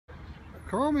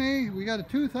Call me. We got a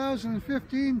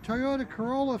 2015 Toyota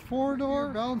Corolla 4-door,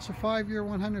 balance of 5-year,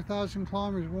 100,000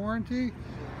 kilometers warranty.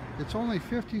 It's only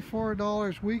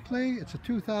 $54 weekly. It's a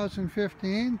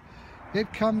 2015.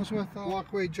 It comes with a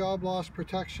walkway job loss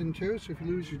protection too, so if you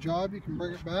lose your job, you can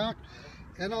bring it back.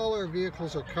 And all our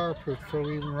vehicles are car-proof, so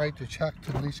we even write the check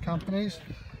to the lease companies.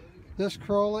 This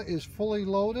Corolla is fully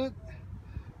loaded.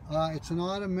 It's an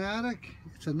automatic.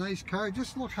 It's a nice car.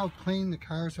 Just look how clean the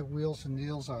cars at Wheels and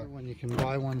Deals are. When you can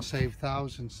buy one, save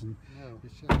thousands. And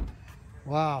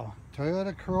wow,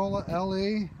 Toyota Corolla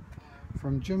LE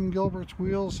from Jim Gilbert's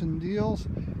Wheels and Deals,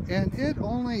 and it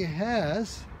only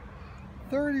has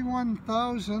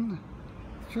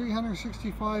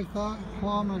 31,365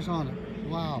 kilometers on it.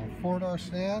 Wow, 4-door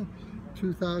sedan,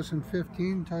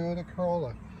 2015 Toyota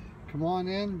Corolla. Come on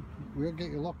in, we'll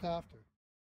get you looked after.